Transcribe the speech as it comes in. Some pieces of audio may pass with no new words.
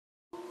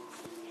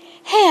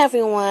Hey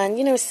everyone,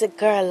 it's the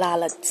girl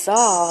Lala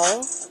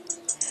Doll.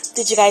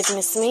 Did you guys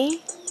miss me?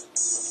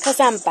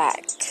 Cause I'm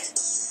back.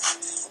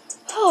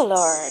 Oh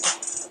Lord.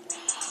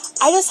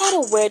 I just had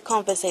a weird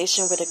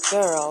conversation with a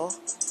girl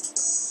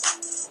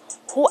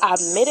who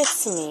admitted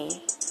to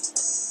me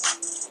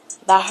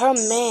that her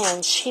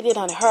man cheated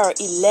on her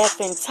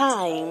 11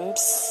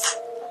 times.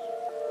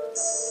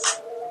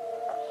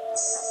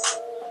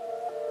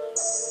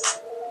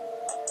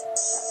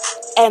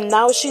 And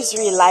now she's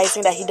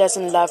realizing that he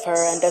doesn't love her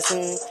and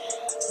doesn't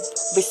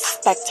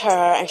respect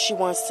her and she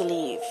wants to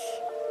leave.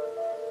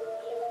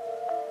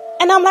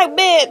 And I'm like,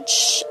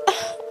 bitch,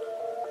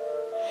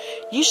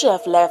 you should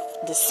have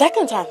left the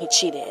second time he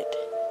cheated.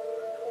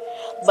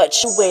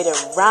 But you waited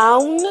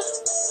around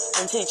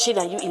until he cheated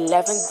on you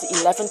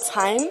 11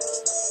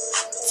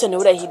 times to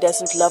know that he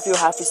doesn't love you or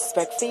have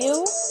respect for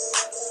you.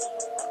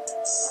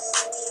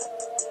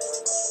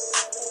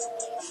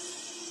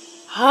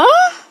 Huh?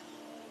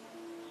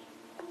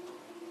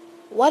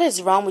 What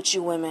is wrong with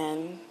you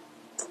women?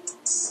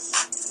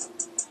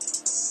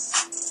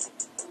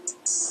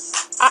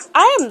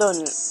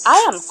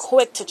 I am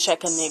quick to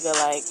check a nigga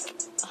like,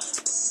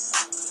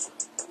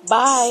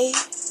 bye.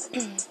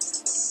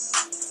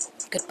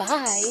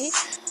 Goodbye.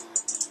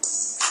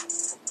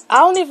 I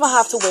don't even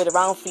have to wait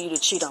around for you to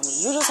cheat on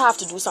me. You just have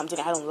to do something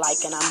I don't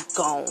like and I'm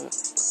gone.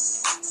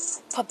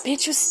 But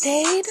bitch, you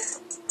stayed?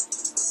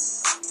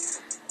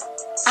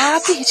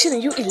 After he cheated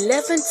on you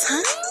 11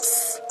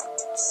 times?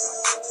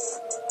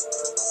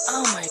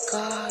 Oh my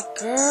God,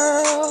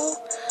 girl.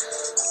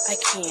 I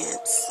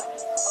can't.